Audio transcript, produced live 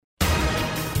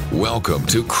Welcome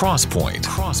to Crosspoint.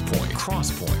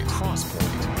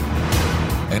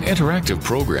 An interactive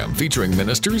program featuring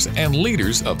ministers and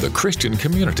leaders of the Christian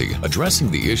community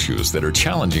addressing the issues that are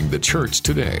challenging the church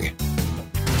today.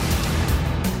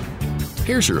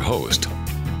 Here's your host,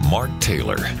 Mark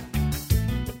Taylor.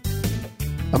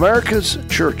 America's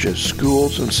churches,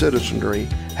 schools, and citizenry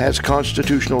has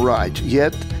constitutional rights,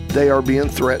 yet they are being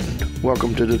threatened.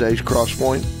 Welcome to today's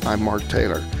Crosspoint. I'm Mark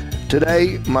Taylor.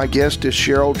 Today, my guest is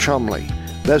Cheryl Chumley,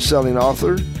 best-selling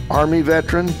author, Army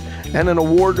veteran, and an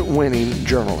award-winning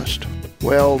journalist.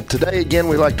 Well, today again,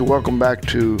 we'd like to welcome back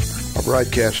to our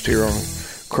broadcast here on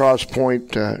Crosspoint,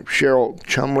 Cheryl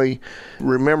Chumley.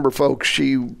 Remember, folks,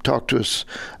 she talked to us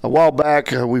a while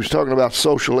back. We was talking about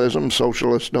socialism.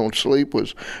 Socialists Don't Sleep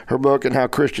was her book, and how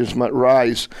Christians might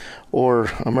rise or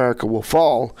America will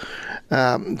fall.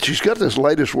 She's got this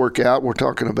latest work out we're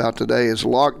talking about today is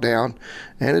Lockdown,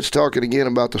 and it's talking again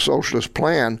about the Socialist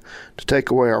Plan to take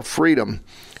away our freedom.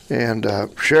 And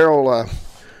Cheryl,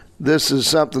 this is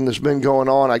something that's been going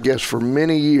on, I guess, for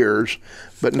many years,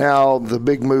 but now the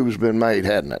big move's been made,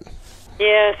 hasn't it?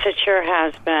 Yes, it sure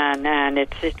has been, and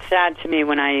it's sad to me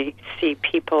when I see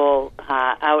people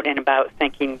out and about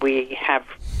thinking we have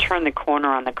turned the corner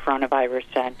on the coronavirus,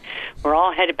 and we're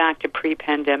all headed back to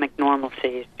pre-pandemic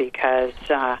normalcies, because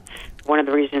one of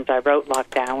the reasons I wrote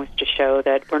Lockdown was to show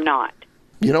that we're not.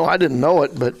 You know, I didn't know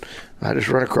it, but I just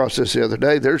ran across this the other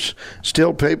day. There's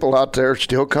still people out there,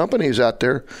 still companies out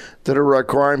there that are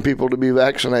requiring people to be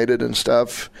vaccinated and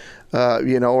stuff,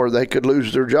 or they could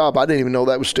lose their job. I didn't even know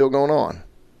that was still going on.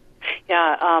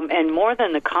 Yeah, and more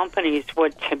than the companies,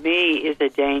 what to me is a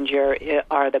danger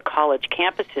are the college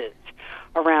campuses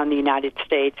around the United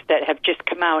States that have just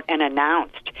come out and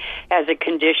announced as a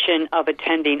condition of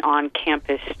attending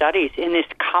on-campus studies in this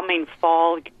coming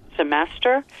fall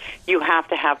semester, you have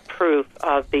to have proof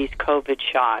of these COVID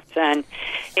shots. And,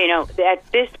 at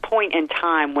this point in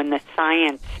time when the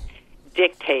science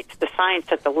dictates, the science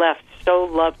that the left so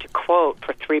loved to quote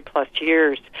for 3+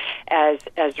 years as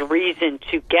reason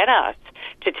to get us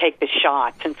to take the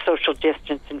shots and social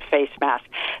distance and face masks,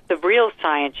 the real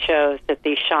science shows that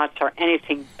these shots are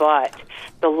anything but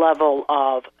the level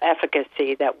of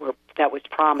efficacy that was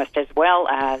promised, as well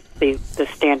as the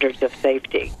standards of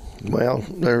safety. Well,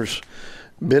 there's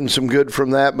been some good from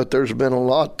that, but there's been a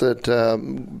lot that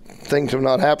things have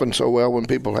not happened so well when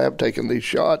people have taken these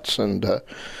shots. And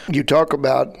you talk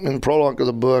about, in the prologue of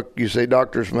the book, you say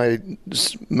doctors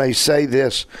may say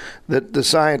this, that the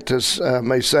scientists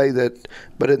may say that,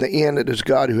 but in the end it is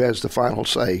God who has the final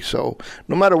say. So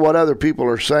no matter what other people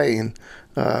are saying,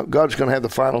 God's going to have the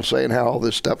final say in how all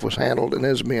this stuff was handled and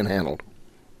is being handled.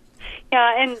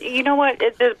 Yeah, and you know what?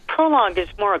 The prologue is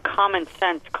more a common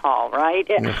sense call, right?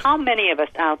 How many of us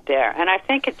out there, and I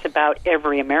think it's about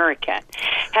every American,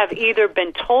 have either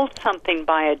been told something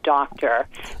by a doctor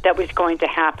that was going to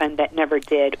happen that never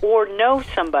did, or know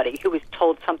somebody who was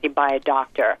told something by a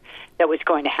doctor that was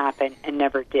going to happen and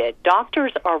never did?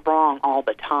 Doctors are wrong all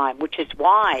the time, which is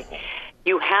why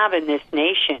you have in this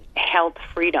nation health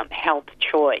freedom, health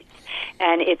choice.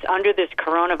 And it's under this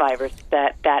coronavirus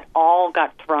that all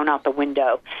got thrown out the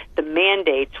window. The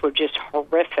mandates were just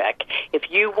horrific.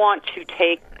 If you want to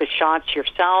take the shots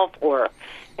yourself or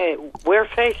wear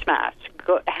face masks,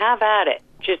 have at it.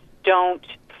 Just don't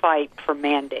fight for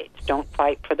mandates. Don't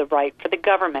fight for the right for the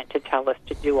government to tell us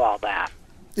to do all that.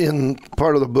 In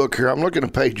part of the book here, I'm looking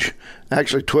at page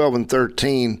actually 12 and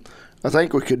 13. I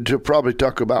think we could probably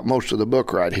talk about most of the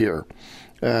book right here.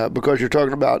 Because you're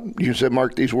talking about, you said,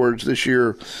 mark these words, this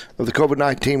year of the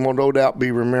COVID-19 will no doubt be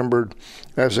remembered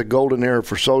as a golden era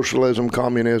for socialism,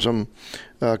 communism,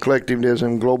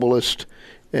 collectivism, globalist.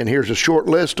 And here's a short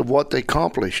list of what they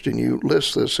accomplished, and you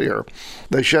list this here.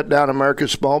 They shut down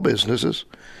America's small businesses.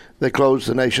 They closed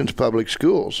the nation's public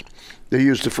schools. They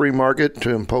used the free market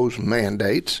to impose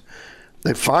mandates.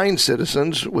 They fined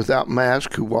citizens without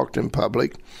masks who walked in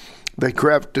public. They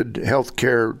crafted health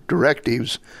care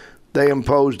directives. They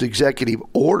imposed executive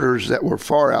orders that were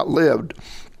far outlived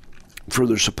for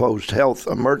their supposed health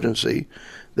emergency.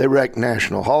 They wrecked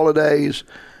national holidays.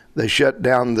 They shut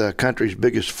down the country's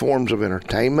biggest forms of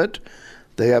entertainment.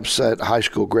 They upset high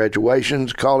school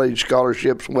graduations, college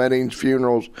scholarships, weddings,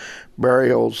 funerals,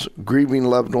 burials, grieving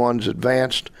loved ones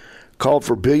advanced, called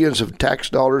for billions of tax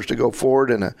dollars to go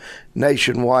forward in a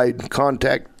nationwide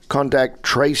contact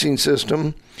tracing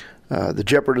system. The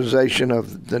jeopardization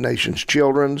of the nation's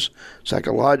children's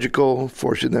psychological,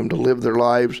 forcing them to live their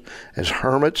lives as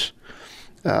hermits.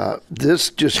 This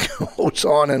just goes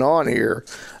on and on here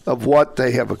of what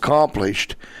they have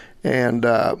accomplished. And,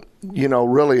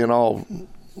 really in all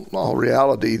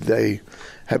reality, they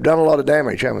have done a lot of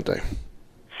damage, haven't they?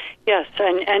 Yes,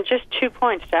 and just 2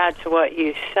 points to add to what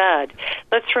you said.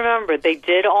 Let's remember, they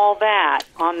did all that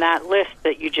on that list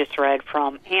that you just read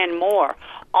from, and more,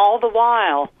 all the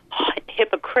while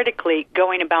hypocritically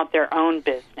going about their own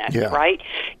business, right?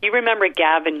 You remember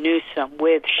Gavin Newsom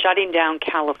with shutting down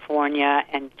California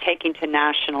and taking to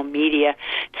national media,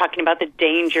 talking about the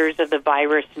dangers of the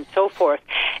virus and so forth,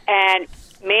 and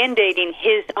mandating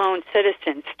his own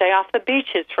citizens stay off the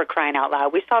beaches, for crying out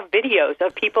loud. We saw videos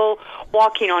of people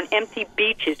walking on empty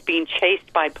beaches being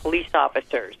chased by police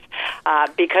officers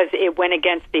because it went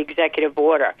against the executive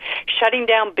order. Shutting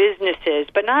down businesses,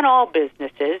 but not all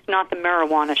businesses, not the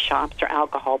marijuana shops or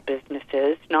alcohol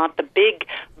businesses, not the big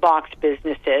box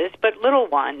businesses, but little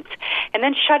ones. And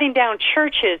then shutting down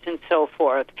churches and so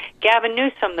forth. Gavin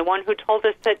Newsom, the one who told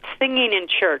us that singing in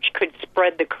church could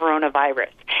spread the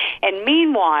coronavirus. And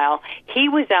meanwhile, he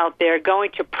was out there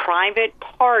going to private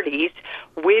parties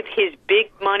with his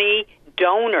big money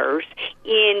donors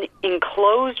in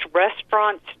enclosed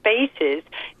restaurant spaces,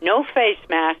 no face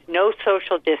mask, no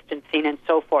social distancing, and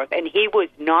so forth. And he was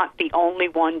not the only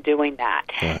one doing that.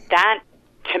 Right. That,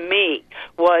 to me,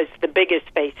 was the biggest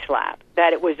face slap,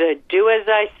 that it was a do as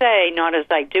I say, not as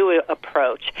I do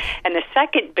approach. And the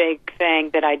second big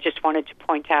thing that I just wanted to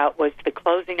point out was the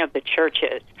closing of the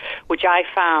churches, which I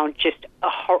found just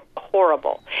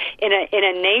horrible. In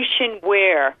a nation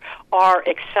where our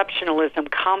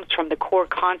exceptionalism comes from the core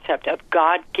concept of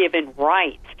God-given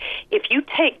rights, if you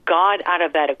take God out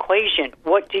of that equation,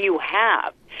 what do you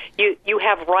have? You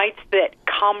have rights that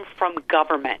come from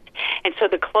government. And so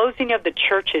the closing of the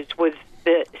churches was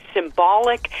the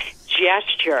symbolic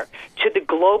gesture to the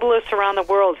globalists around the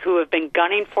world who have been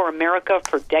gunning for America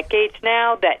for decades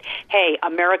now that, hey,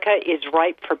 America is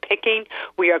ripe for picking.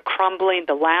 We are crumbling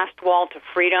the last wall to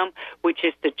freedom, which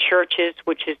is the churches,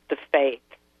 which is the faith.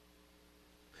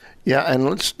 Yeah, and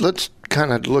let's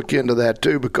kind of look into that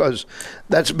too, because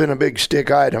that's been a big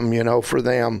stick item, for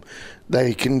them.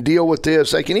 They can deal with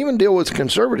this. They can even deal with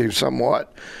conservatives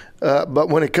somewhat. But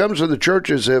when it comes to the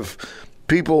churches, if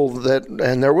people that,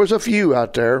 and there was a few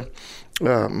out there,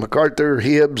 MacArthur,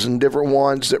 Hibbs, and different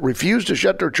ones that refused to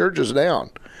shut their churches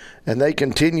down, and they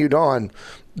continued on,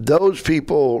 those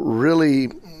people really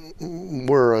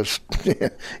were,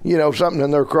 something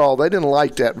in their crawl. They didn't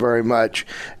like that very much.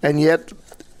 And yet,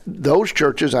 those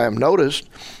churches, I have noticed,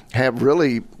 have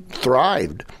really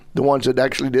thrived, the ones that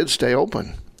actually did stay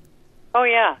open. Oh,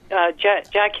 yeah.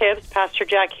 Jack Hibbs, Pastor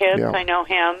Jack Hibbs, I know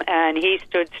him, and he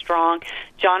stood strong.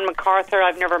 John MacArthur,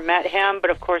 I've never met him, but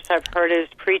of course I've heard his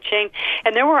preaching.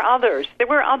 And there were others. There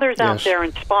were others out there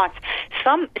in spots.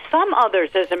 Some others,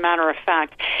 as a matter of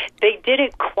fact, they did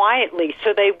it quietly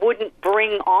so they wouldn't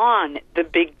bring on the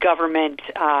big government,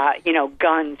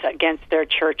 guns against their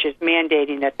churches,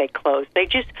 mandating that they close. They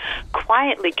just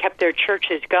quietly kept their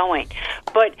churches going.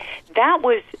 But that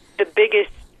was the biggest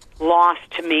loss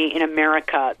to me in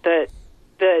America, the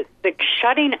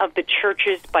shutting of the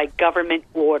churches by government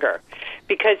order,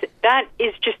 because that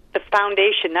is just the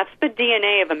foundation. That's the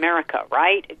DNA of America,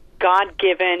 right? The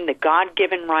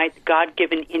God-given rights,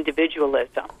 God-given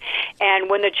individualism.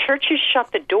 And when the churches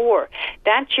shut the door,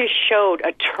 that just showed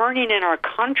a turning in our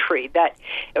country that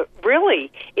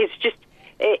really is just,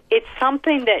 it's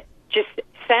something that just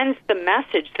sends the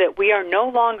message that we are no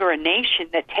longer a nation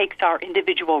that takes our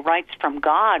individual rights from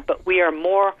God, but we are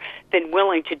more than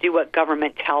willing to do what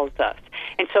government tells us.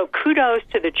 And so kudos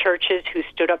to the churches who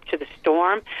stood up to the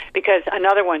storm, because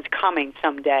another one's coming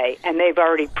someday, and they've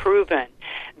already proven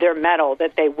their mettle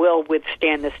that they will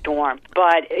withstand the storm.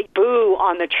 But boo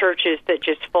on the churches that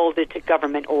just folded to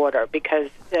government order, because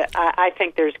I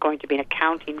think there's going to be an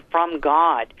accounting from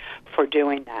God for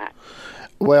doing that.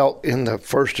 Well, in the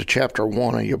first of chapter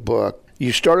 1 of your book,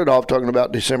 you started off talking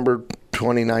about December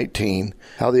 2019,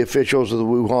 how the officials of the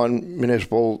Wuhan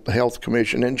Municipal Health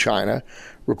Commission in China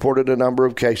reported a number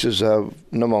of cases of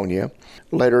pneumonia,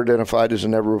 later identified as a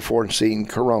never-before-seen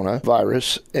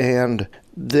coronavirus. And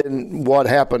then what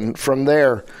happened from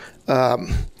there?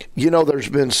 There's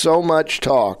been so much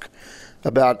talk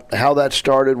about how that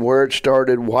started, where it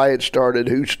started, why it started,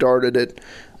 who started it,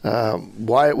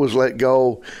 why it was let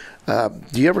go.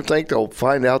 Do you ever think they'll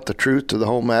find out the truth to the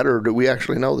whole matter, or do we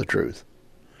actually know the truth?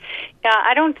 Yeah,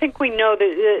 I don't think we know.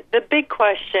 The big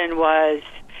question was,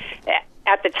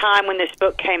 at the time when this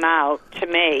book came out to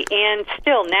me, and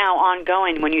still now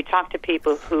ongoing when you talk to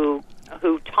people who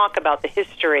talk about the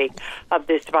history of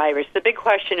this virus, the big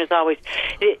question is always,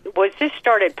 was this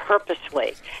started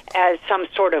purposely as some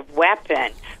sort of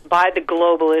weapon by the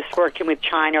globalists working with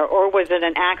China, or was it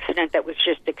an accident that was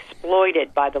just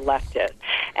exploited by the leftists?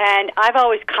 And I've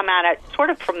always come at it sort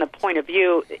of from the point of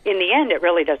view, in the end, it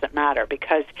really doesn't matter,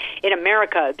 because in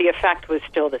America, the effect was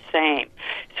still the same.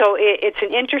 So it's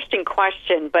an interesting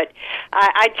question, but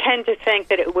I tend to think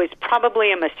that it was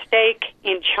probably a mistake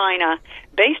in China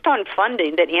based on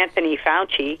funding that Anthony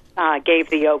Fauci gave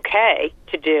the okay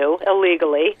to do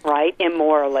illegally, right,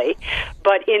 immorally.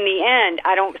 But in the end,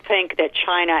 I don't think that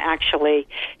China actually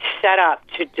set up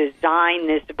to design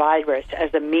this virus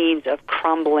as a means of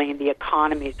crumbling the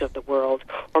economies of the world,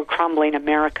 or crumbling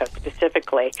America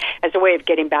specifically, as a way of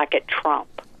getting back at Trump.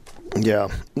 Yeah,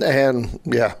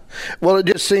 well, it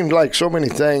just seemed like so many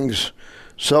things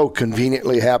so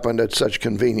conveniently happened at such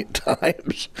convenient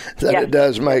times that it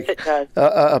does make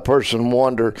a person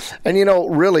wonder. And,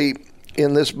 really,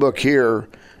 in this book here,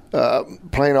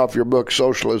 playing off your book,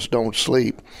 Socialists Don't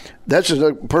Sleep, that's just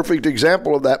a perfect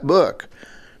example of that book.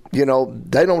 They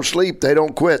don't sleep. They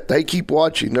don't quit. They keep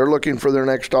watching. They're looking for their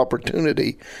next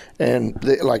opportunity. And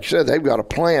like you said, they've got a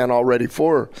plan already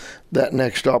for that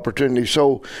next opportunity.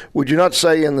 So would you not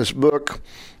say in this book,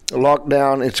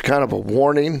 Lockdown, it's kind of a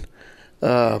warning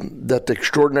that the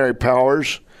extraordinary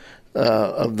powers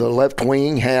of the left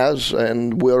wing has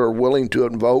and are willing to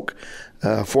invoke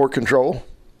for control?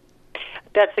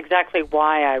 That's exactly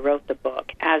why I wrote the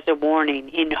book, as a warning,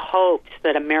 in hopes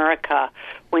that America,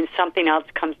 when something else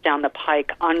comes down the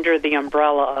pike under the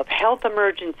umbrella of health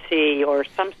emergency or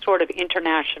some sort of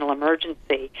international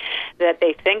emergency, that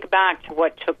they think back to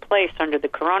what took place under the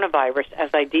coronavirus, as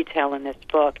I detail in this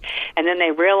book, and then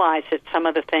they realize that some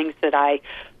of the things that I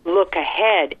look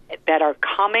ahead that are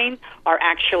coming are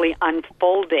actually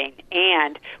unfolding,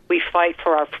 and we fight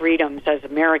for our freedoms as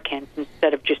Americans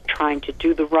instead of just trying to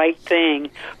do the right thing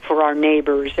for our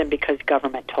neighbors and because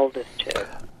government told us to.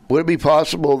 Would it be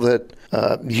possible that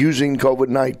using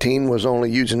COVID-19 was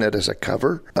only using it as a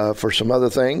cover for some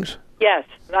other things? Yes.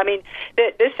 I mean,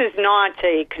 this is not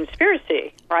a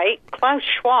conspiracy, right? Klaus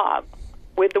Schwab,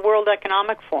 with the World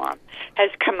Economic Forum,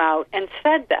 has come out and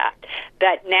said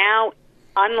that now,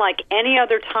 unlike any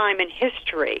other time in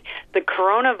history, the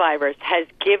coronavirus has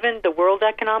given the World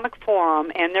Economic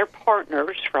Forum and their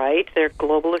partners, right, their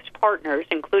globalist partners,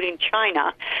 including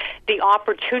China, the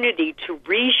opportunity to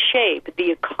reshape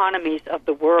the economies of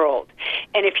the world.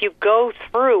 And if you go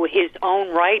through his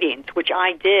own writings, which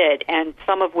I did, and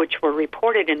some of which were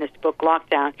reported in this book,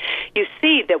 Lockdown, you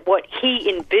see that what he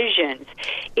envisions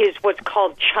is what's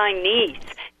called Chinese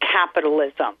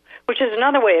capitalism, which is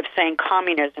another way of saying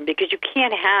communism, because you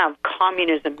can't have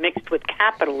communism mixed with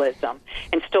capitalism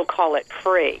and still call it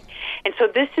free. And so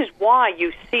this is why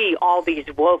you see all these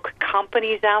woke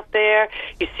companies out there.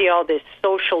 You see all this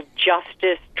social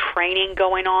justice training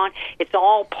going on. It's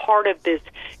all part of this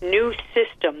new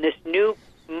system, this new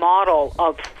model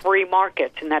of free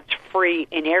markets, and that's free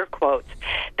in air quotes,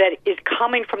 that is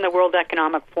coming from the World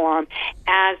Economic Forum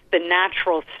as the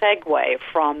natural segue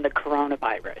from the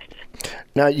coronavirus.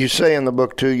 Now, you say in the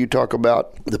book, too, you talk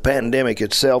about the pandemic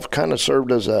itself kind of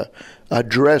served as a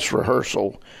dress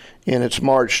rehearsal in its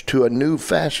march to a new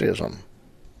fascism.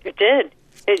 It did.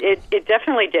 It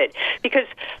definitely did. Because,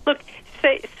 look,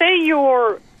 say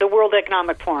you're the World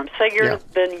Economic Forum, say you're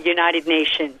the United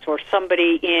Nations or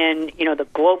somebody in, the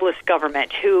globalist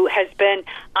government who has been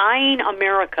eyeing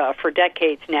America for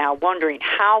decades now, wondering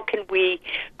how can we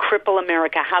cripple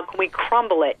America, how can we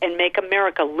crumble it and make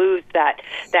America lose that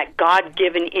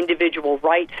God-given individual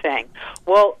right thing.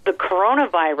 Well, the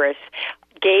coronavirus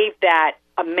gave that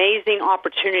amazing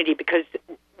opportunity, because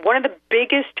one of the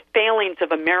biggest failings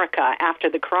of America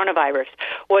after the coronavirus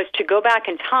was to go back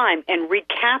in time and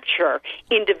recapture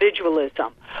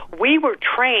individualism. We were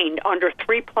trained under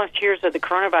 3+ years of the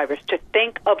coronavirus to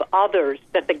think of others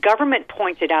that the government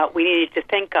pointed out we needed to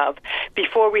think of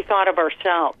before we thought of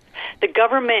ourselves. The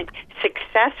government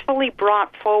successfully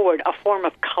brought forward a form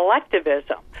of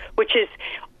collectivism, which is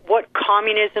what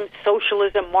communism,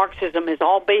 socialism, Marxism is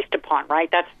all based upon, right?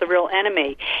 That's the real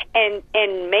enemy. And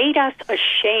made us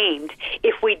ashamed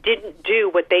if we didn't do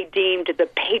what they deemed the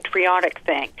patriotic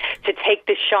thing, to take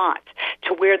the shots,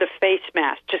 to wear the face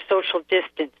mask, to social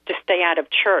distance, to stay out of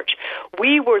church.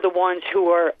 We were the ones who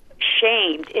were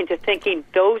shamed into thinking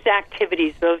those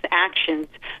activities, those actions,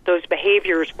 those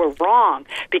behaviors were wrong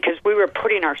because we were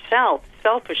putting ourselves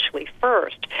selfishly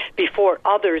first before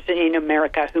others in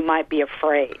America who might be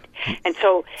afraid. And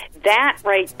so that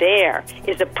right there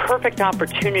is a perfect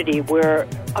opportunity where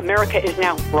America is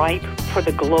now ripe for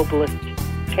the globalist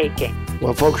taking.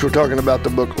 Well, folks, we're talking about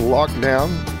the book Lockdown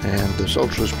and the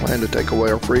Socialist Plan to Take Away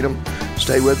Our Freedom.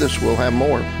 Stay with us. We'll have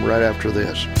more right after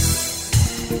this.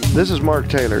 This is Mark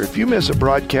Taylor. If you miss a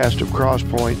broadcast of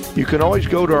Crosspoint, you can always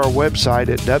go to our website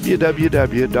at www.kneo.org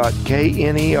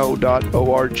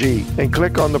and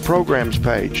click on the programs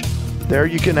page. There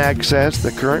you can access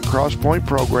the current Crosspoint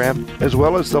program as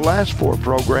well as the last 4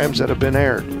 programs that have been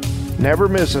aired. Never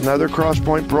miss another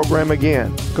Crosspoint program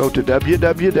again. Go to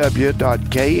www.kneo.org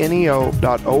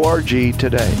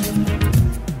today.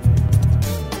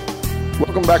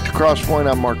 Welcome back to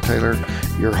Crosspoint. I'm Mark Taylor,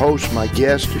 your host. My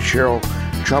guest is Cheryl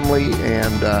Chumley,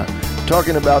 and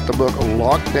talking about the book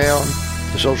Lockdown,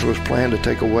 the Socialist Plan to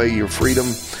Take Away Your Freedom.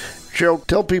 Cheryl,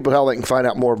 tell people how they can find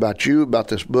out more about you, about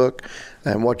this book,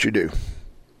 and what you do.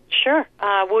 Sure.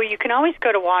 Well, you can always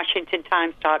go to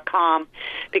WashingtonTimes.com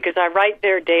because I write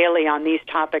there daily on these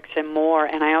topics and more,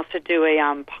 and I also do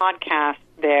a podcast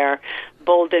there,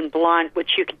 Bold and Blunt,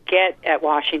 which you can get at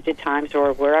Washington Times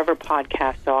or wherever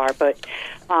podcasts are. But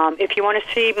if you want to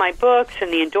see my books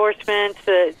and the endorsements,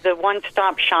 the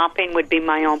one-stop shopping would be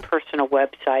my own personal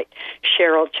website,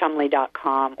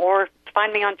 CherylChumley.com, or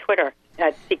find me on Twitter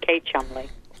at CKChumley.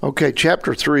 Okay,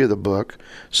 Chapter 3 of the book,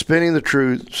 Spinning the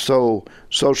Truth So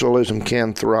Socialism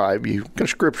Can Thrive. You've got a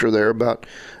scripture there about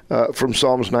from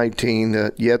Psalms 19,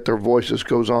 that yet their voices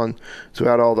goes on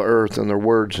throughout all the earth and their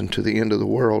words into the end of the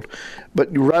world. But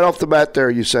right off the bat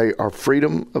there, you say our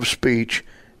freedom of speech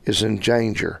is in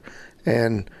danger.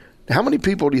 And how many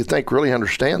people do you think really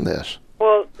understand this?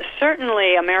 Well,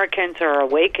 certainly Americans are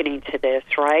awakening to this,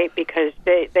 right? Because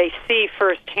they see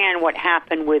firsthand what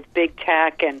happened with big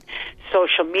tech and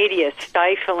social media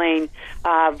stifling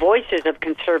voices of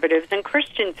conservatives and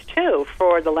Christians, too,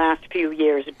 for the last few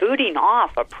years, booting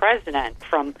off a president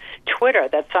from Twitter.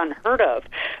 That's unheard of.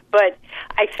 But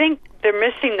I think they're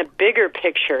missing the bigger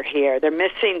picture here. They're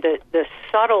missing the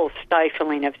subtle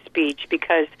stifling of speech,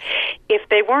 because if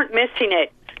they weren't missing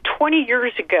it 20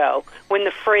 years ago, when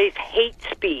the phrase hate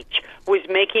speech was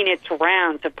making its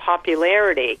rounds of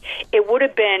popularity, it would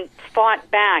have been fought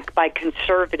back by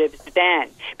conservatives then,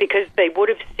 because they would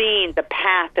have seen the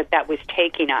path that was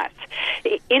taking us.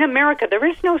 In America, there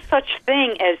is no such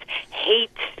thing as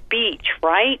hate speech,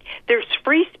 right? There's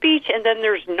free speech and then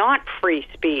there's not free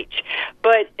speech.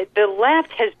 But the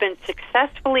left has been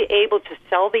successfully able to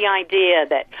sell the idea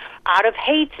that out of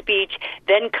hate speech,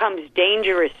 then comes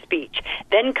dangerous speech,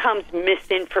 then comes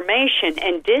misinformation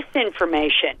and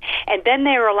disinformation, and then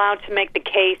they are allowed to make the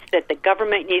case that the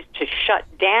government needs to shut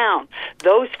down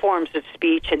those forms of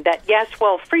speech, and that, yes,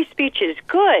 well, free speech is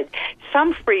good.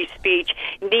 Some free speech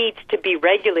needs to be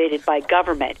regulated by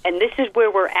government, and this is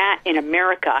where we're at in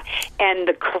America. And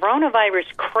the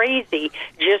coronavirus crazy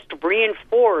just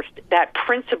reinforced that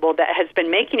principle that has been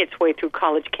making its way through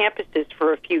college campuses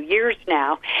for a few years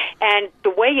now. And the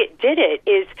way it did it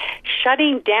is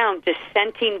shutting down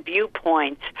dissenting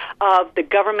viewpoints of the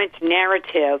government's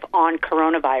narrative on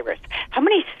coronavirus. How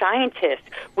many scientists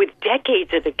with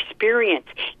decades of experience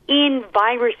in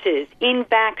viruses, in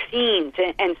vaccines,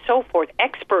 and so forth,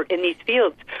 expert in these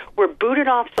fields, were booted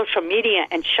off social media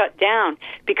and shut down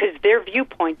because their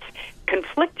viewpoints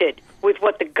conflicted with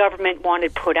what the government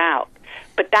wanted put out?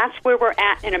 But that's where we're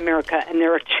at in America, and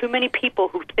there are too many people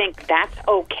who think that's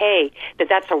okay, that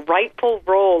that's a rightful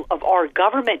role of our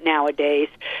government nowadays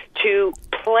to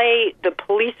play the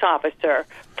police officer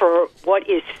for what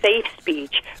is safe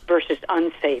speech versus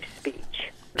unsafe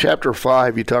speech. Chapter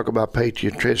 5, you talk about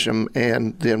patriotism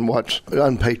and then what's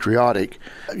unpatriotic.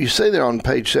 You say there on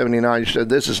page 79, you said,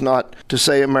 this is not to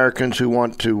say Americans who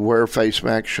want to wear face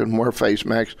masks shouldn't wear face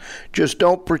masks. Just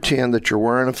don't pretend that you're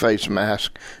wearing a face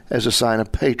mask as a sign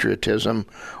of patriotism,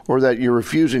 or that you're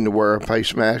refusing to wear a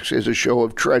face mask is a show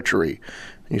of treachery.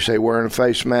 You say wearing a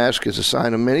face mask is a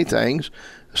sign of many things.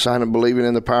 A sign of believing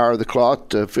in the power of the cloth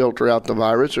to filter out the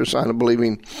virus, or a sign of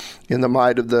believing in the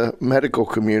might of the medical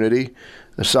community,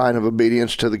 a sign of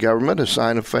obedience to the government, a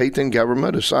sign of faith in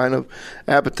government, a sign of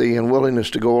apathy and willingness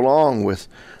to go along with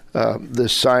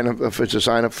this sign of, if it's a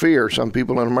sign of fear. Some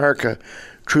people in America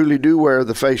truly do wear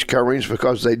the face coverings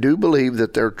because they do believe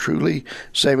that they're truly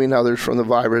saving others from the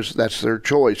virus. That's their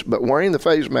choice. But wearing the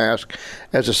face mask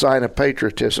as a sign of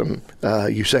patriotism,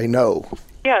 you say no.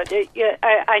 Yeah,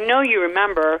 I know you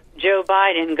remember Joe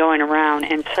Biden going around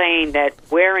and saying that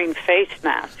wearing face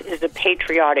masks is a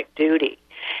patriotic duty.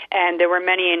 And there were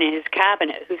many in his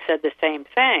cabinet who said the same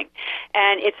thing.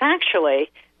 And it's actually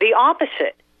the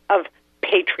opposite of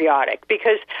patriotic,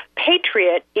 because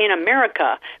patriot in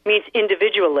America means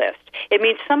individualist. It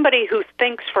means somebody who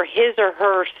thinks for his or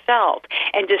herself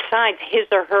and decides his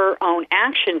or her own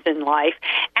actions in life,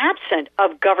 absent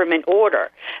of government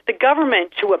order. The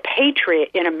government, to a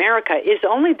patriot in America, is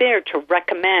only there to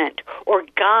recommend or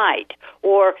guide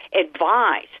or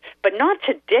advise, but not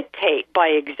to dictate by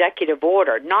executive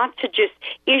order, not to just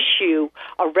issue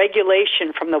a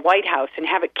regulation from the White House and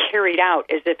have it carried out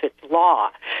as if it's law.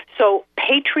 So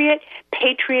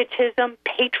patriotism,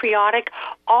 patriotic,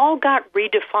 all got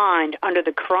redefined under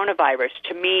the coronavirus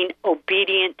to mean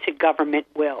obedient to government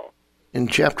will. In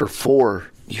Chapter 4,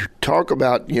 you talk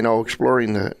about,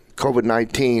 exploring the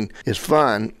COVID-19 is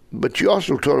fun, but you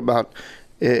also talk about,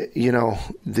 the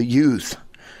youth.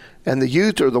 And the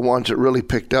youth are the ones that really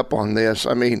picked up on this.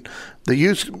 I mean, the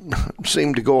youth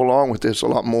seemed to go along with this a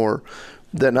lot more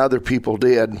than other people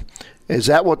did. Is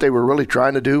that what they were really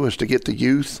trying to do, was to get the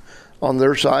youth on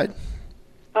their side?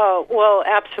 Oh, well,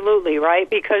 absolutely, right?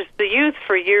 Because the youth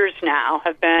for years now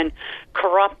have been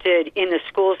corrupted in the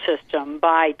school system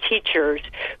by teachers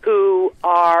who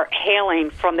are hailing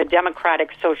from the Democratic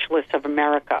Socialists of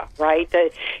America, right?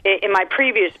 In my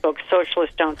previous book,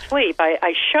 Socialists Don't Sleep,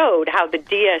 I showed how the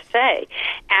DSA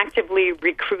actively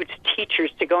recruits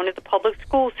teachers to go into the public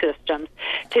school systems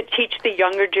to teach the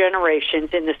younger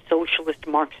generations in the socialist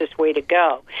Marxist way to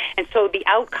go. And so the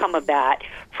outcome of that,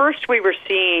 first we were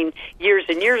seeing years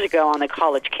and years ago on the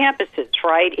college campuses,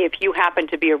 right? If you happen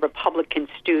to be a Republican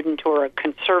student or a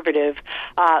conservative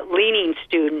leaning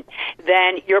student,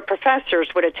 then your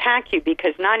professors would attack you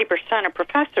because 90% of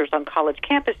professors on college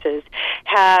campuses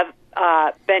have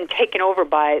been taken over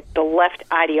by the left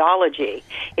ideology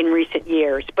in recent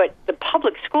years. But the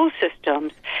public school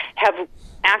systems have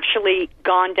actually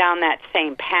gone down that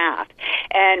same path.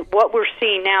 And what we're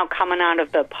seeing now coming out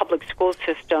of the public school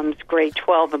systems, grade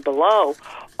 12 and below,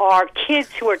 are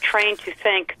kids who are trained to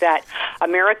think that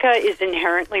America is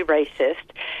inherently racist,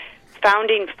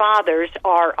 founding fathers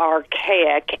are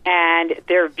archaic, and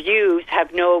their views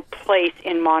have no place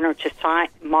in modern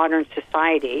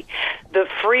society. The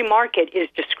free market is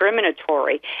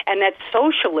discriminatory, and that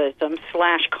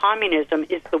socialism/communism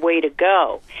is the way to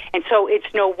go. And so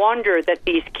it's no wonder that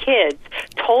these kids,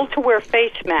 told to wear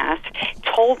face masks,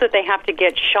 told that they have to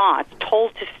get shots,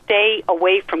 told to stay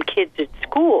away from kids at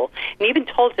school, and even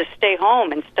told to stay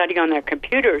home and study on their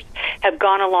computers, have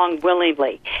gone along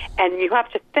willingly. And you have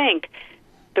to think,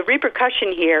 the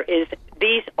repercussion here is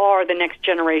these are the next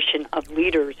generation of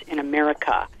leaders in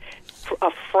America,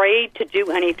 afraid to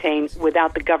do anything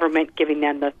without the government giving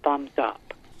them the thumbs up.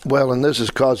 Well, and this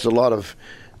has caused a lot of,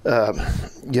 a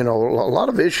lot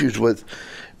of issues with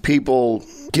people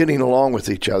getting along with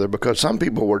each other, because some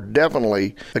people were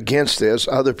definitely against this,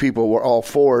 other people were all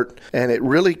for it, and it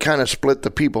really kind of split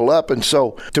the people up. And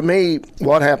so, to me,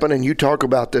 what happened, and you talk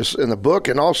about this in the book,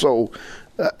 and also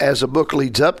as the book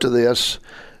leads up to this,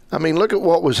 I mean, look at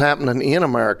what was happening in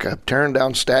America, tearing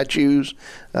down statues,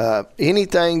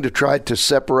 anything to try to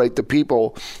separate the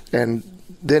people. And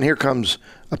then here comes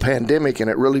a pandemic, and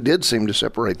it really did seem to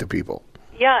separate the people.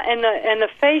 Yeah, and the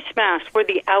face masks were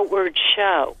the outward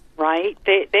show, right?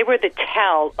 They were the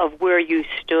tell of where you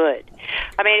stood.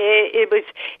 I mean, it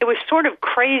was sort of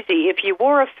crazy. If you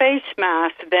wore a face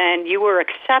mask, then you were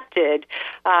accepted.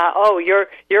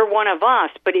 You're one of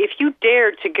us. But if you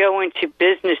dared to go into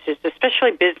businesses,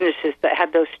 especially businesses that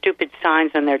had those stupid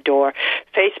signs on their door,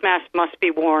 face masks must be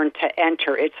worn to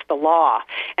enter. It's the law.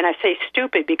 And I say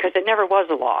stupid because it never was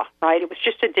a law, right? It was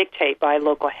just a dictate by a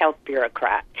local health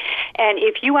bureaucrat. And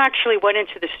if you actually went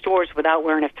into the stores without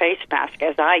wearing a face mask,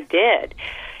 as I did,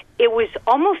 it was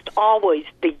almost always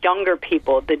the younger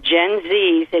people, the Gen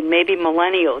Zs and maybe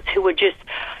millennials, who would just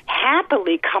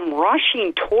happily come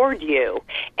rushing toward you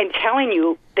and telling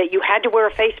you that you had to wear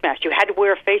a face mask. You had to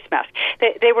wear a face mask.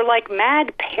 They were like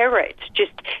mad parrots,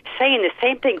 just saying the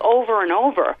same thing over and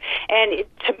over. And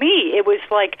to me, it was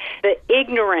like the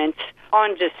ignorance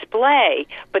on display,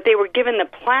 but they were given the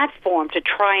platform to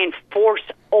try and force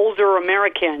older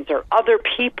Americans or other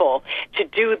people to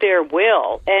do their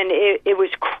will. And it was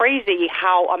crazy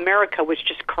how America was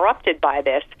just corrupted by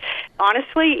this.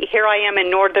 Honestly, here I am in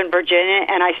Northern Virginia,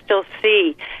 and I still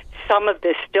see some of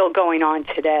this still going on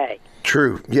today.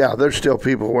 True. Yeah, there's still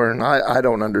people wearing, I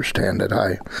don't understand it.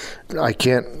 I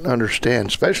can't understand,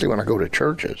 especially when I go to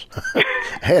churches.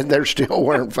 And they're still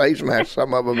wearing face masks,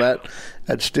 some of them. That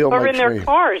still or makes me... Or in their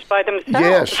cars by themselves.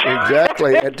 Yes,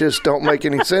 exactly. It just don't make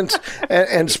any sense.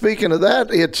 And speaking of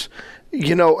that, it's,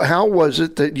 how was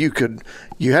it that you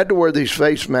had to wear these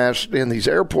face masks in these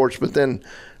airports, but then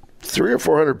 300 or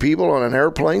 400 people on an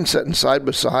airplane sitting side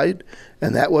by side,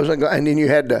 and that wasn't, and then you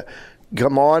had to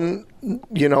come on,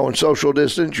 in social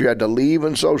distance, you had to leave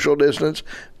in social distance,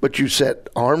 but you sat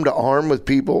arm to arm with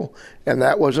people, and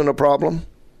that wasn't a problem?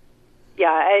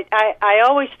 Yeah, I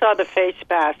always saw the face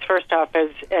masks, first off,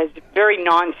 as very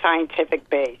non-scientific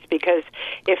based, because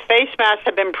if face masks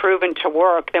had been proven to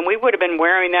work, then we would have been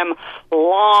wearing them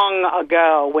long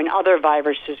ago when other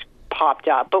viruses popped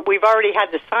up. But we've already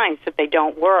had the science that they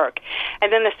don't work.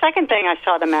 And then the second thing I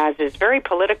saw them as is very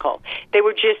political. They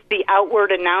were just the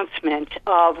outward announcement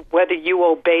of whether you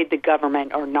obeyed the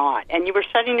government or not. And you were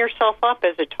setting yourself up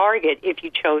as a target if you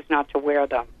chose not to wear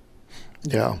them.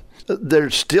 Yeah.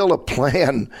 There's still a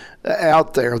plan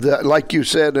out there that, like you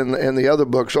said in the other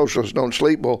book, Socialists Don't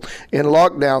Sleep. Well, in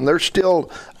lockdown, there's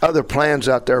still other plans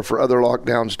out there for other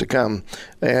lockdowns to come.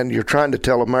 And you're trying to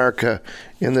tell America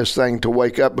in this thing to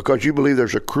wake up because you believe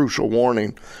there's a crucial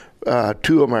warning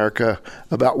to America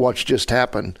about what's just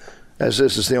happened, as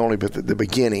this is only the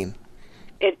beginning.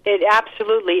 It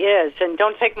absolutely is. And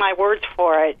don't take my words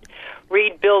for it.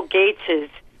 Read Bill Gates's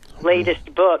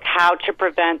latest book, How to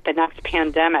Prevent the Next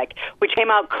Pandemic, which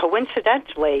came out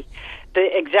coincidentally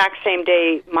the exact same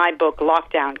day my book,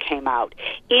 Lockdown, came out.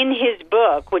 In his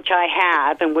book, which I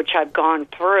have and which I've gone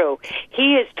through,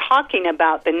 he is talking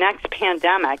about the next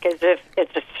pandemic as if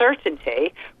it's a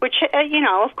certainty, which,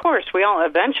 of course,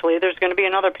 eventually there's going to be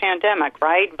another pandemic,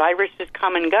 right? Viruses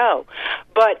come and go.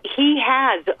 But he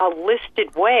has a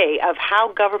listed way of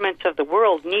how governments of the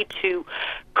world need to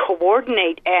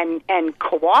coordinate and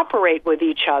cooperate with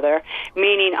each other,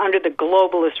 meaning under the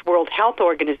globalist World Health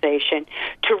Organization,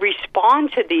 to respond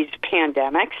to these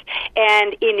pandemics.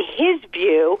 And in his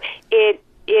view, it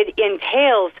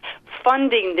entails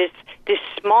funding this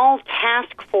small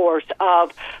task force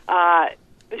of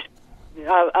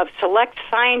select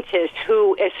scientists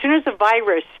who, as soon as the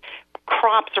virus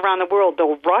crops around the world,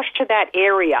 they'll rush to that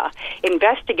area,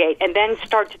 investigate, and then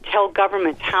start to tell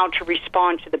governments how to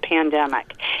respond to the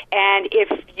pandemic. And if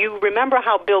you remember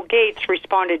how Bill Gates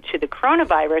responded to the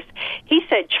coronavirus, he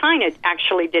said China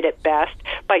actually did it best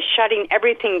by shutting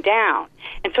everything down.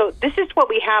 And so this is what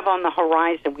we have on the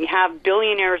horizon. We have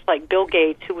billionaires like Bill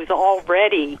Gates, who is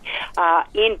already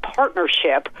in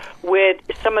partnership with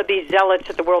some of these zealots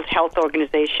at the World Health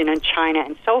Organization and China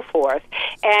and so forth.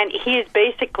 And he is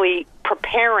basically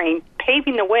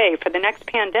paving the way for the next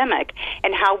pandemic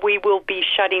and how we will be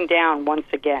shutting down once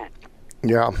again.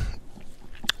 Yeah.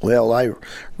 Well, I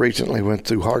recently went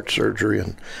through heart surgery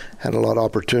and had a lot of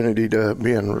opportunity to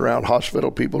be around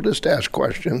hospital people, just ask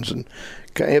questions and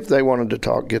if they wanted to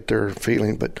talk, get their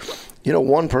feeling. But,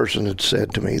 one person had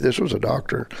said to me, this was a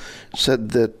doctor,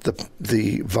 said that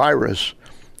the virus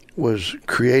was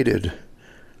created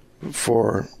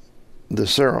for the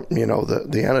serum,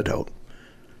 the antidote.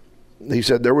 He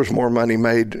said there was more money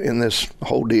made in this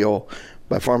whole deal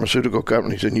by pharmaceutical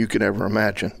companies than you could ever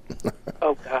imagine.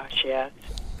 Oh, gosh, yes.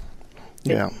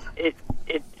 Yeah. It's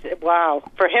wow.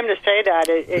 For him to say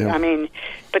that, I mean,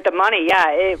 but the money,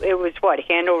 it was what,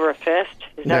 hand over a fist?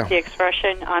 Is that the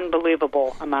expression?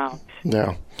 Unbelievable amount.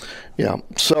 Yeah. Yeah.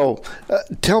 So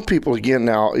tell people again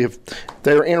now, if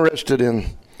they're interested in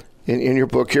your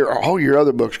book here, or all your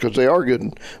other books, because they are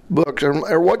good books,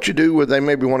 or what you do, where they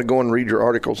maybe want to go and read your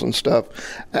articles and stuff,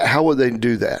 how would they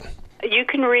do that? You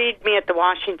can read me at the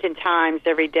Washington Times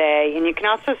every day, and you can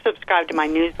also subscribe to my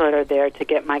newsletter there to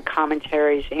get my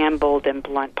commentaries and Bold and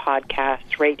Blunt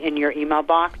podcasts right in your email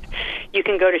box. You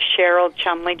can go to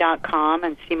CherylChumley.com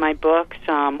and see my books,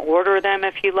 order them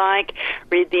if you like,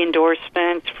 read the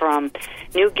endorsements from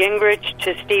Newt Gingrich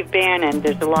to Steve Bannon.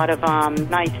 There's a lot of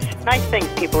nice things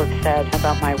people have said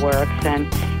about my works,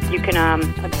 and you can,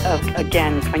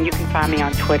 again, you can find me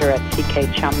on Twitter at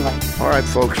CK Chumley. All right,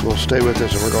 folks, we'll stay with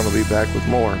us, and we're going to be back with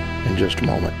more in just a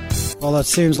moment. Well, it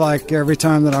seems like every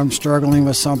time that I'm struggling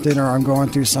with something or I'm going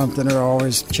through something, it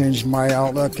always changes my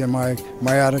outlook and my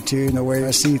attitude and the way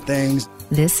I see things.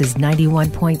 This is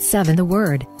 91.7 The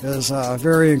Word. It's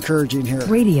very encouraging here.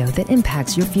 Radio that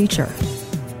impacts your future.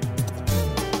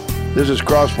 This is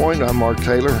Crosspoint. I'm Mark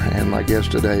Taylor, and my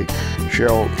guest today,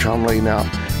 Cheryl Chumley. Now,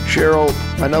 Cheryl,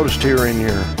 I noticed here in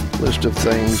your list of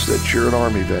things that you're an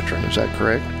Army veteran. Is that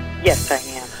correct? Yes, I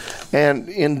am. And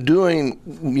in doing,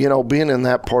 being in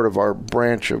that part of our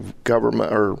branch of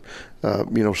government or,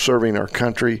 serving our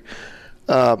country,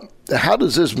 how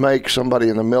does this make somebody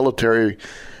in the military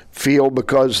feel?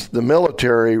 Because the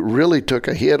military really took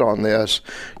a hit on this.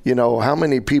 How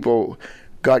many people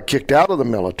got kicked out of the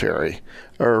military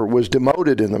or was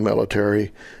demoted in the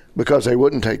military because they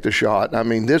wouldn't take the shot? I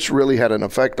mean, this really had an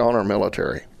effect on our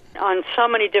military. On so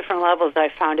many different levels, I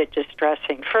found it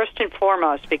distressing. First and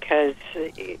foremost, because,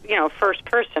 first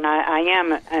person, I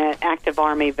am an active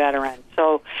Army veteran.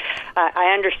 So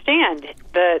I understand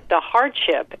the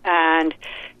hardship and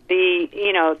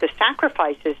the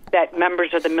sacrifices that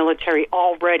members of the military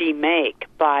already make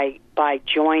by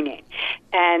joining.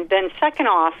 And then second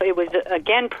off, it was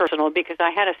again personal because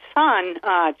I had a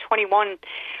son, 21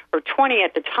 or 20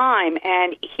 at the time,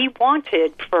 and he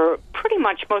wanted for pretty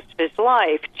much most of his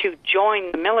life to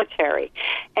join the military.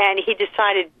 And he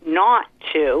decided not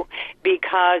to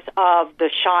because of the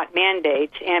shot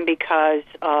mandates and because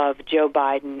of Joe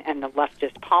Biden and the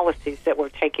leftist policies that were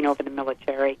taking over the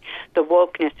military, the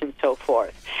wokeness and so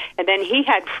forth. And then he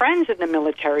had friends in the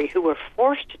military who were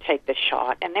forced to take the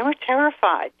shot, and they were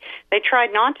terrified. They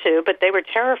tried not to, but they were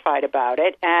terrified about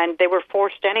it, and they were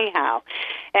forced anyhow.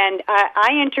 And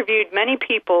I interviewed many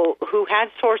people who had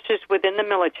sources within the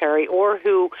military or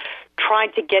who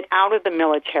tried to get out of the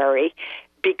military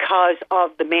because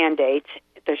of the mandates,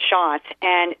 the shots,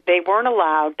 and they weren't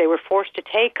allowed. They were forced to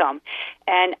take them.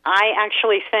 And I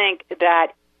actually think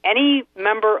that any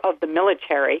member of the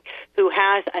military who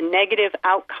has a negative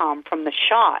outcome from the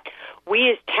shot, we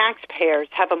as taxpayers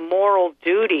have a moral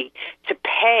duty to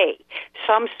pay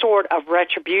some sort of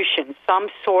retribution, some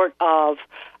sort of,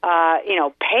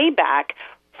 payback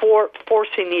for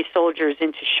forcing these soldiers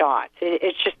into shots.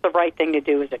 It's just the right thing to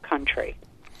do as a country.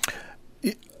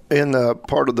 In the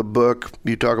part of the book,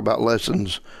 you talk about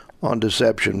lessons on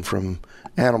deception from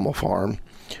Animal Farm.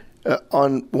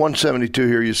 On 172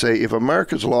 here, you say, if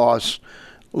America's loss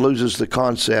loses the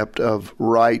concept of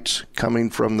rights coming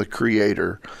from the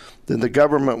Creator, then the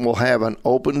government will have an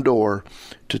open door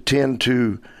to tend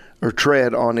to or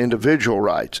tread on individual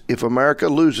rights. If America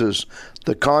loses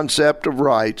the concept of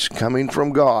rights coming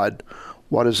from God,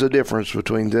 what is the difference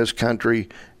between this country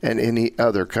and any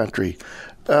other country?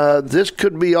 This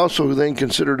could be also then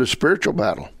considered a spiritual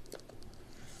battle.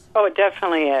 Oh, it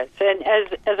definitely is. And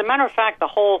as a matter of fact, the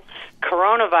whole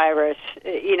coronavirus,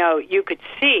 you could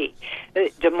see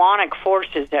the demonic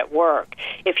forces at work.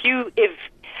 If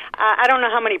I don't know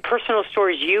how many personal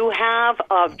stories you have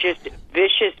of just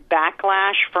vicious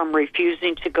backlash from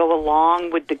refusing to go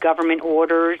along with the government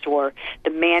orders or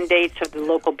the mandates of the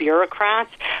local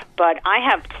bureaucrats, but I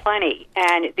have plenty.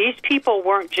 And these people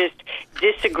weren't just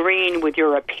disagreeing with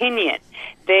your opinion.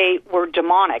 They were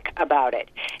demonic about it.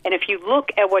 And if you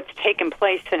look at what's taken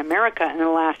place in America in the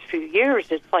last few years,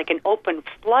 it's like an open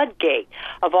floodgate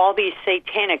of all these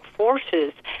satanic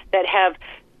forces that have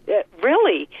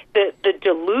really the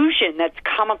delusion that's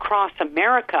come across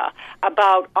America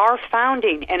about our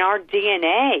founding and our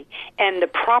DNA and the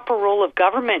proper role of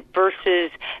government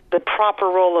versus the proper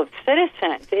role of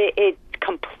citizens. It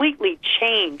completely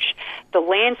changed the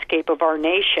landscape of our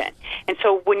nation. And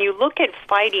so when you look at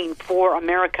fighting for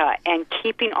America and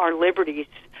keeping our liberties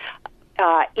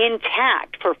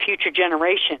intact for future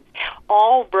generations,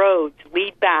 all roads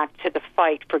lead back to the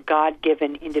fight for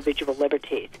God-given individual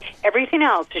liberties. Everything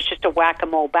else is just a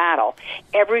whack-a-mole battle.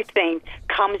 Everything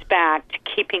comes back to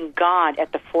keeping God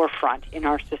at the forefront in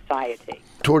our society.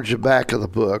 Towards the back of the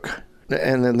book,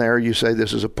 and then there you say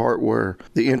this is a part where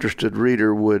the interested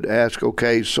reader would ask,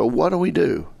 okay, so what do we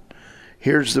do?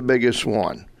 Here's the biggest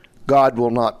one. God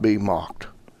will not be mocked.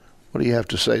 What do you have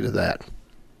to say to that?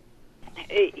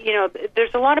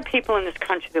 There's a lot of people in this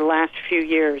country the last few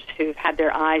years who've had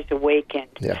their eyes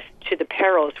awakened to the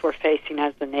perils we're facing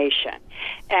as a nation.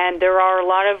 And there are a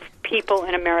lot of people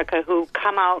in America who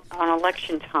come out on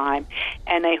election time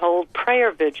and they hold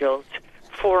prayer vigils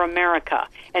for America.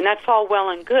 And that's all well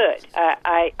and good.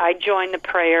 I join the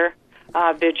prayer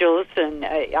vigils, and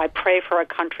I pray for our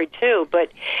country too.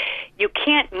 But you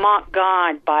can't mock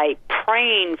God by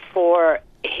praying for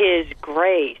His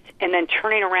grace and then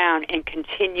turning around and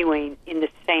continuing in the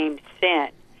same sin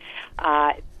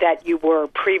that you were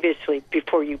previously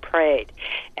before you prayed.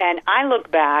 And I look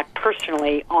back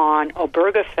personally on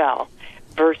Obergefell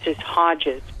versus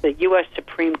Hodges, the U.S.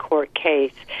 Supreme Court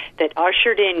case that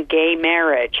ushered in gay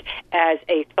marriage as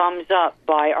a thumbs up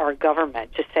by our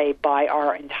government, to say by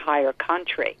our entire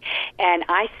country. And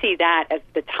I see that as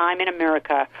the time in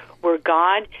America where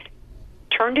God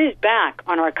turned His back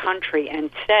on our country and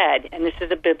said, and this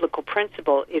is a biblical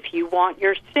principle, if you want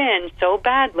your sin so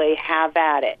badly, have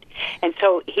at it. And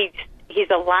so He's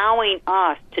allowing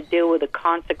us to deal with the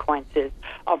consequences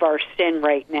of our sin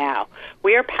right now.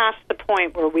 We are past the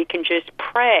point where we can just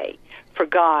pray for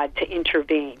God to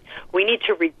intervene. We need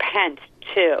to repent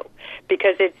too,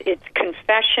 because it's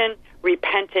confession,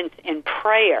 repentance, and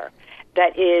prayer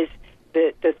that is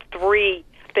the three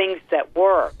things that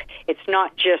work. It's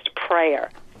not just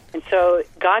prayer. And so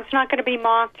God's not going to be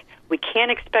mocked. We can't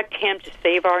expect Him to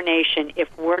save our nation if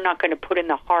we're not going to put in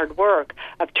the hard work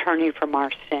of turning from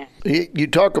our sin. You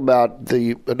talk about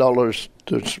the adulterous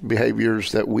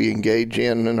behaviors that we engage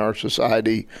in our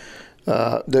society,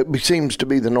 that seems to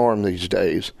be the norm these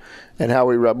days, and how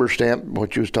we rubber stamp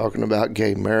what you was talking about,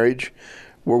 gay marriage.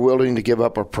 We're willing to give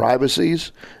up our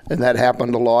privacies, and that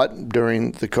happened a lot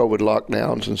during the COVID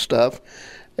lockdowns and stuff.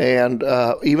 And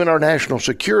even our national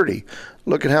security,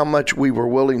 look at how much we were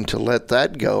willing to let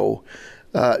that go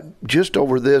just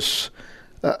over this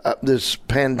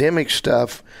pandemic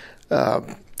stuff.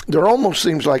 There almost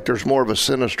seems like there's more of a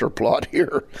sinister plot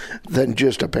here than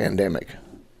just a pandemic.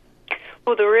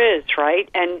 Well, there is, right?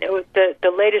 And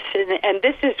the latest, and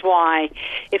this is why,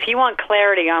 if you want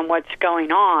clarity on what's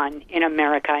going on in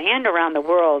America and around the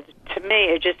world, to me,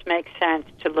 it just makes sense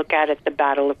to look at it, the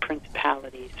battle of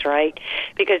principalities, right?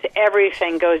 Because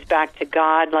everything goes back to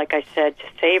God, like I said, to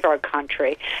save our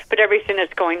country. But everything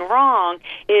that's going wrong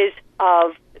is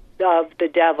of the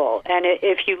devil. And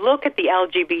if you look at the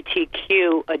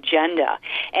LGBTQ agenda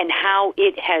and how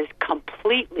it has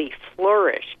completely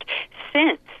flourished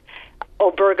since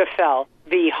Obergefell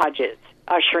v. Hodges,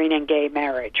 ushering in gay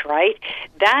marriage, right?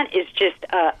 That is just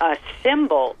a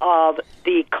symbol of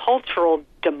the cultural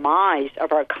demise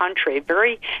of our country,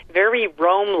 very, very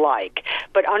Rome-like.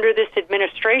 But under this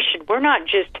administration, we're not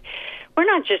just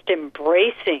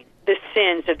embracing the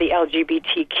sins of the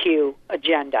LGBTQ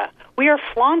agenda. We are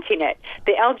flaunting it.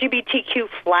 The LGBTQ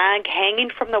flag hanging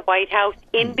from the White House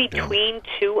in between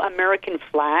two American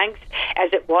flags,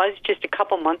 as it was just a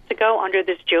couple months ago under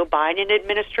this Joe Biden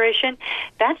administration,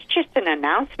 that's just an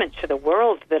announcement to the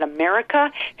world that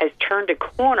America has turned a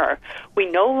corner. We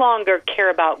no longer care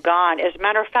about God. As a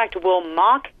matter of fact, we'll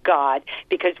mock God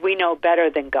because we know better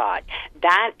than God.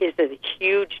 That is a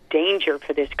huge danger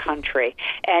for this country.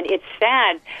 And it's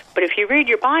sad, but if you read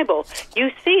your Bible,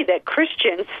 you see that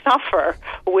Christians suffer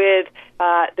with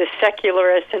the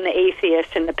secularists and the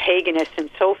atheists and the paganists and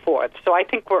so forth. So I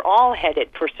think we're all headed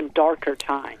for some darker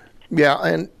times. Yeah,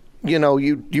 and,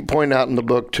 you point out in the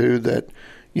book, too, that,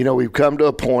 we've come to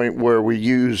a point where we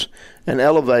use and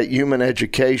elevate human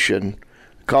education,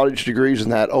 college degrees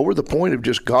and that, over the point of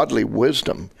just godly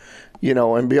wisdom,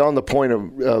 and beyond the point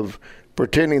of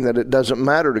pretending that it doesn't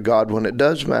matter to God when it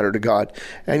does matter to God.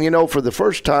 And, for the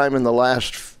first time in the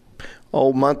last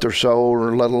month or so, or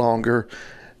a little longer,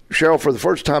 Cheryl, for the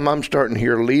first time, I'm starting to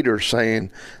hear leaders saying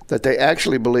that they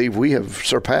actually believe we have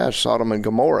surpassed Sodom and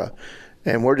Gomorrah,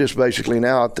 and we're just basically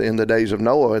now in the days of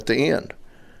Noah at the end.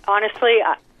 Honestly,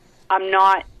 I'm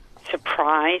not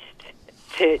surprised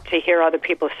to hear other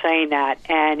people saying that,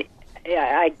 and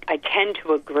I tend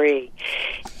to agree.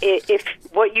 If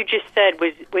what you just said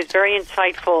was very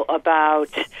insightful about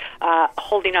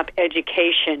holding up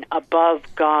education above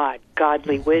God,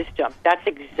 godly wisdom, that's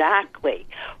exactly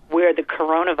where the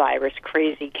coronavirus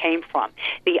crazy came from.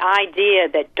 The idea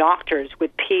that doctors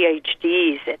with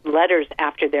PhDs and letters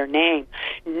after their name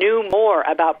knew more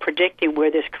about predicting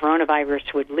where this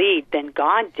coronavirus would lead than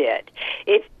God did.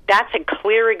 That's a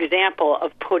clear example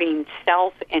of putting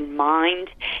self and mind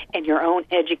and your own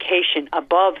education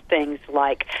above things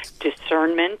like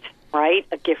discernment, right?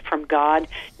 A gift from God,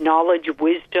 knowledge,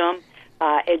 wisdom,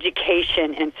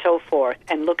 education, and so forth.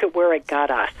 And look at where it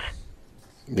got us.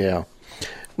 Yeah.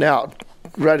 Now,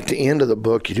 right at the end of the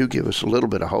book, you do give us a little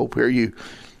bit of hope here. You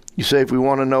say if we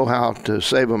want to know how to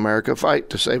save America, fight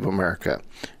to save America.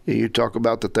 You talk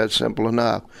about that's simple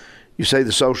enough. You say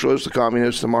the socialists, the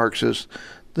communists, the Marxists,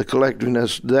 the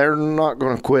collectivists, they're not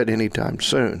going to quit anytime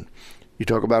soon. You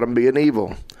talk about them being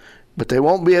evil, but they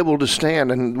won't be able to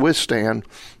stand and withstand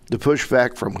the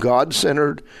pushback from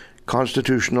God-centered,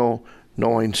 constitutional,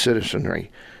 knowing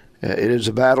citizenry. It is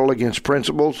a battle against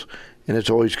principles, and it's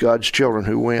always God's children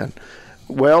who win.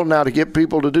 Well, now to get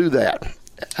people to do that,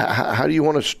 how do you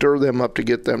want to stir them up to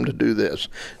get them to do this?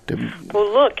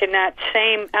 Well, look, in that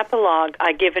same epilogue,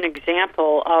 I give an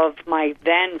example of my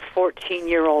then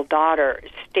 14-year-old daughter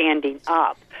standing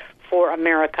up for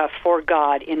America, for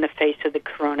God, in the face of the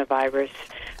coronavirus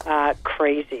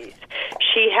crazies.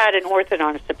 She had an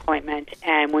orthodontist appointment,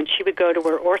 and when she would go to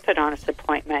her orthodontist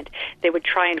appointment, they would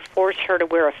try and force her to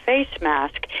wear a face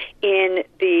mask in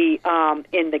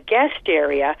the guest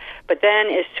area. But then,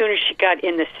 as soon as she got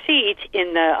in the seat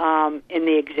in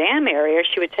the exam area,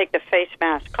 she would take the face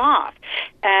mask off,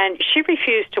 and she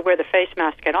refused to wear the face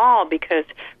mask at all because,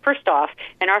 first off,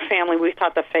 in our family, we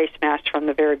thought the face masks from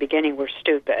the very beginning were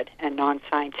stupid and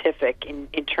non-scientific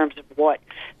in terms of what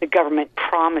the government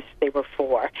promised they were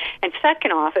for. And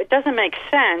second off, it doesn't make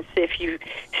sense if you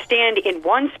stand in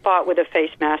one spot with a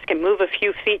face mask and move a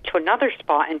few feet to another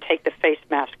spot and take the face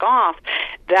mask off,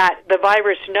 that the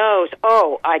virus knows,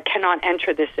 oh, I cannot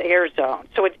enter this air zone.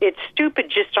 So it's stupid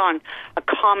just on a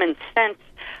common sense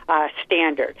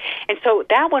standard. And so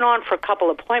that went on for a couple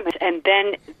appointments, and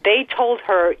then they told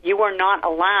her, you are not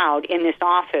allowed in this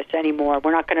office anymore.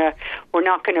 We're not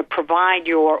going to provide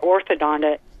your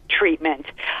orthodontist treatment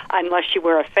unless you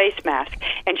wear a face mask.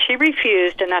 And she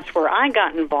refused, and that's where I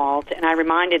got involved, and I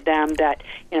reminded them that,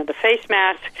 the face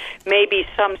mask may be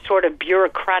some sort of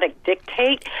bureaucratic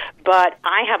dictate, but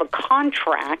I have a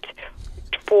contract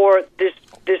for this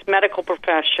medical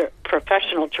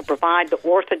professional to provide the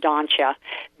orthodontia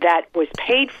that was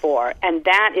paid for, and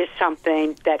that is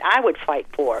something that I would fight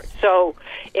for. So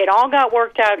it all got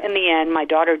worked out in the end. My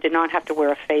daughter did not have to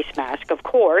wear a face mask, of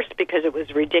course, because it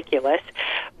was ridiculous.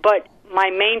 But my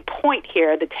main point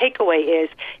here, the takeaway is,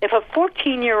 if a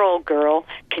 14-year-old girl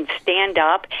can stand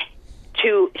up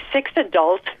to 6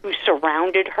 adults who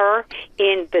surrounded her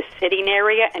in the sitting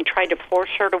area and tried to force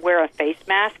her to wear a face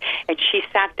mask, and she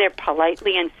sat there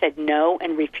politely and said no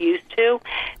and refused to,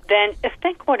 then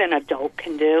think what an adult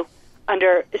can do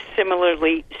under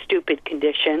similarly stupid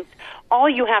conditions. All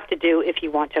you have to do if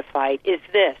you want to fight is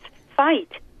this: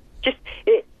 fight.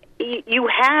 You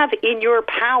have in your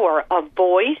power a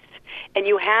voice, and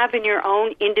you have in your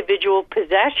own individual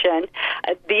possession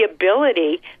the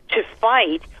ability to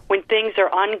fight when things are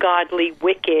ungodly,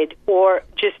 wicked, or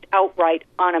just outright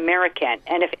un-American.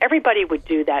 And if everybody would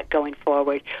do that going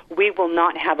forward, we will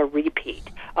not have a repeat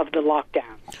of the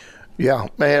lockdown. Yeah,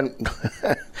 man,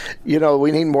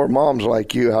 we need more moms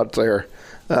like you out there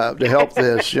to help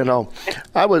this.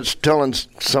 I was telling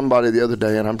somebody the other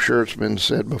day, and I'm sure it's been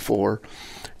said before,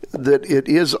 that it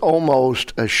is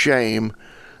almost a shame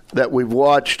that we've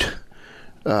watched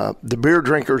the beer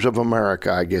drinkers of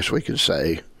America, I guess we could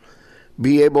say,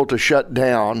 be able to shut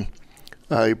down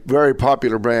a very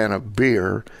popular brand of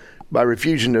beer by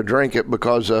refusing to drink it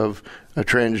because of a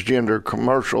transgender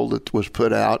commercial that was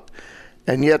put out.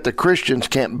 And yet the Christians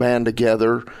can't band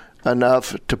together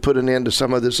enough to put an end to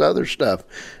some of this other stuff.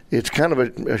 It's kind of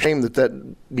a shame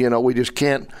that we just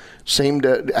can't seem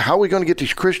to. How are we going to get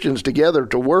these Christians together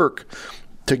to work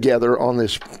together on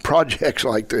this projects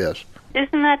like this?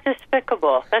 Isn't that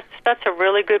despicable? That's a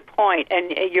really good point,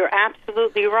 and you're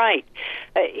absolutely right.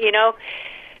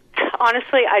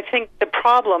 Honestly, I think the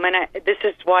problem, and this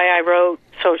is why I wrote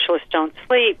Socialists Don't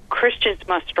Sleep, Christians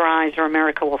Must Rise or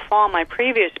America Will Fall, my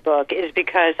previous book, is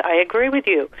because I agree with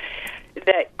you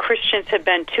that Christians have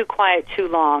been too quiet too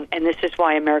long, and this is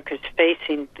why America's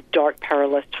facing the dark,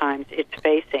 perilous times it's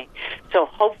facing. So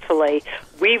hopefully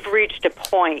we've reached a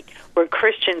point where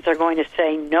Christians are going to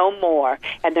say no more,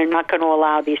 and they're not going to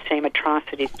allow these same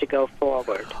atrocities to go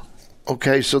forward.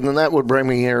 Okay, so then that would bring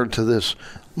me here to this,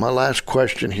 my last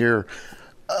question here.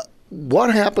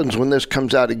 What happens when this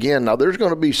comes out again? Now, there's going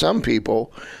to be some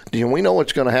people, we know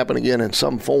it's going to happen again in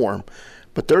some form,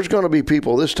 but there's going to be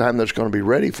people this time that's going to be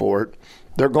ready for it.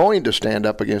 They're going to stand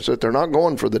up against it. They're not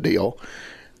going for the deal.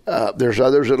 There's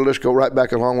others that'll just go right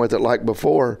back along with it like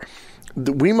before.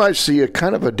 We might see a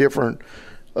kind of a different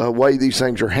way these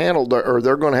things are handled, or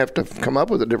they're going to have to come up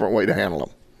with a different way to handle them.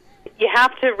 You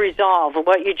have to resolve.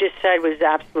 What you just said was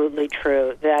absolutely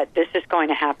true, that this is going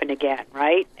to happen again,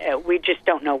 right? We just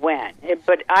don't know when.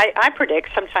 But I predict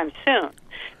sometime soon,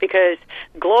 because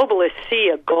globalists see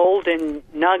a golden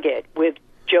nugget with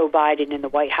Joe Biden in the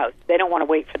White House. They don't want to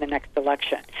wait for the next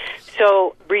election.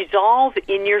 So resolve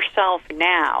in yourself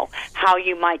now how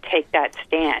you might take that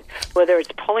stand, whether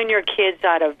it's pulling your kids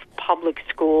out of public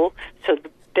school so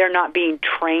they're not being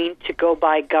trained to go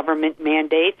by government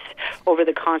mandates over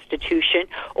the Constitution,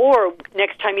 or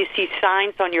next time you see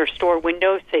signs on your store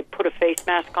windows say put a face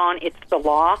mask on, it's the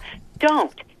law.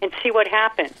 Don't, and see what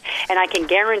happens. And I can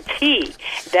guarantee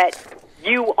that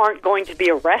you aren't going to be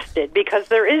arrested because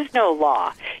there is no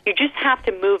law. You just have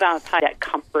to move outside that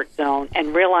comfort zone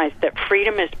and realize that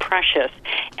freedom is precious,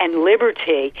 and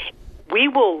liberty, we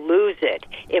will lose it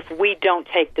if we don't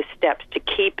take the steps to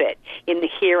keep it in the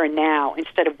here and now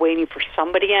instead of waiting for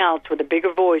somebody else with a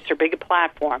bigger voice or bigger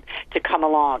platform to come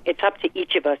along. It's up to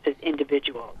each of us as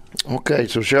individuals. Okay,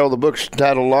 so Cheryl, the book's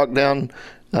titled Lockdown.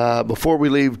 Before we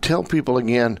leave, tell people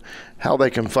again how they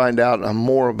can find out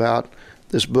more about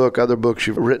this book, other books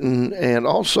you've written, and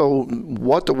also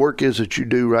what the work is that you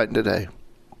do right today.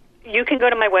 You can go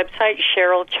to my website,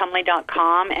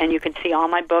 CherylChumley.com, and you can see all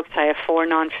my books. I have 4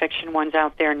 nonfiction ones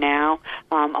out there now,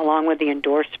 along with the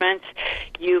endorsements.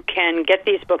 You can get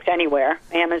these books anywhere,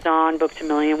 Amazon, Books A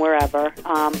Million, wherever.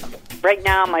 Right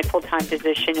now, my full-time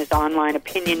position is online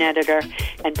opinion editor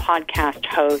and podcast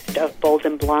host of Bold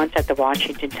and Blunt at the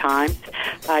Washington Times.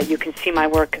 You can see my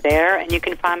work there, and you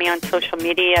can find me on social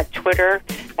media at Twitter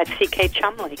at CK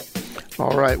Chumley.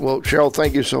 All right. Well, Cheryl,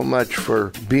 thank you so much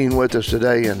for being with us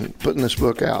today and putting this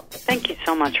book out. Thank you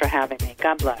so much for having me.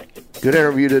 God bless. Good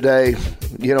interview today.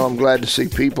 I'm glad to see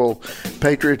people,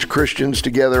 patriots, Christians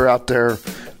together out there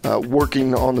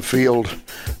working on the field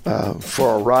for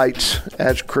our rights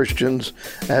as Christians,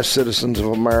 as citizens of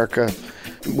America.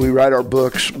 We write our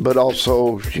books, but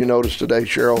also, you notice today,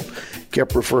 Cheryl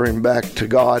kept referring back to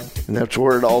God, and that's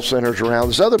where it all centers around.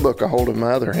 This other book I hold in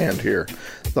my other hand here,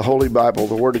 the Holy Bible,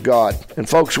 the Word of God. And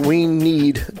folks, we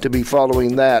need to be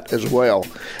following that as well.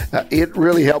 It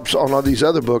really helps on all these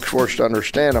other books for us to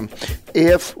understand them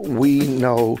if we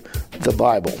know the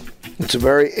Bible. It's the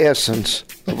very essence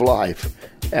of life.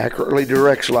 Accurately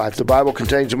directs life. The Bible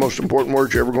contains the most important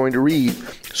words you're ever going to read,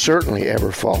 certainly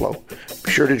ever follow.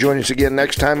 Be sure to join us again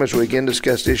next time as we again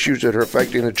discuss issues that are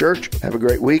affecting the church. Have a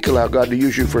great week. Allow God to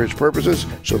use you for His purposes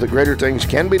so that greater things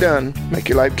can be done. Make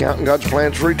your life count in God's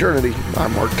plans for eternity.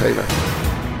 I'm Mark Taylor.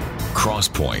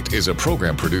 Crosspoint is a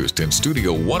program produced in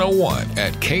Studio 101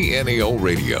 at KNEO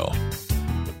Radio.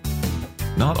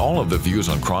 Not all of the views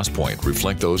on Crosspoint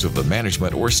reflect those of the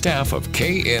management or staff of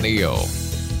KNEO.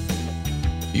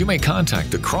 You may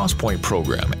contact the Crosspoint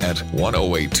program at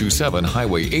 10827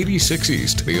 Highway 86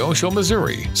 East, Neosho,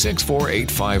 Missouri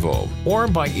 64850, or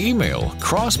by email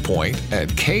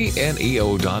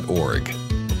crosspoint@kneo.org.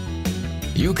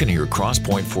 You can hear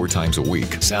Crosspoint 4 times a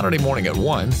week: Saturday morning at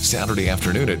 1, Saturday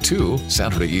afternoon at 2,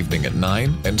 Saturday evening at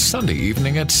 9, and Sunday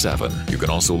evening at 7. You can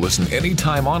also listen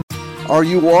anytime on. Are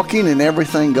you walking in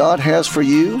everything God has for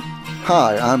you?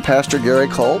 Hi, I'm Pastor Gary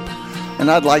Culp, and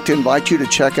I'd like to invite you to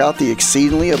check out the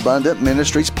Exceedingly Abundant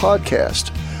Ministries podcast,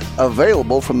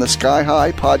 available from the Sky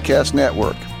High Podcast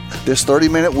Network. This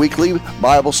 30-minute weekly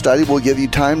Bible study will give you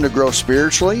time to grow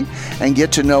spiritually and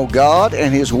get to know God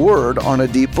and His Word on a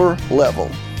deeper level.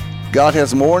 God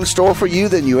has more in store for you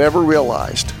than you ever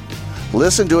realized.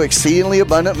 Listen to Exceedingly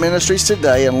Abundant Ministries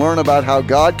today and learn about how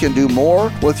God can do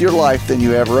more with your life than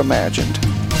you ever imagined.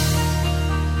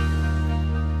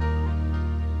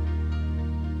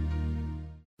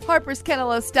 Harper's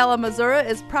Kennel of Stella, Missouri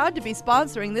is proud to be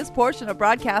sponsoring this portion of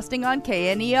broadcasting on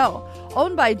KNEO.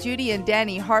 Owned by Judy and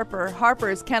Danny Harper,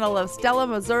 Harper's Kennel of Stella,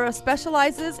 Missouri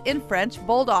specializes in French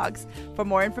Bulldogs. For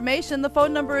more information, the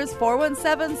phone number is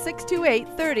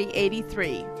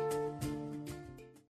 417-628-3083.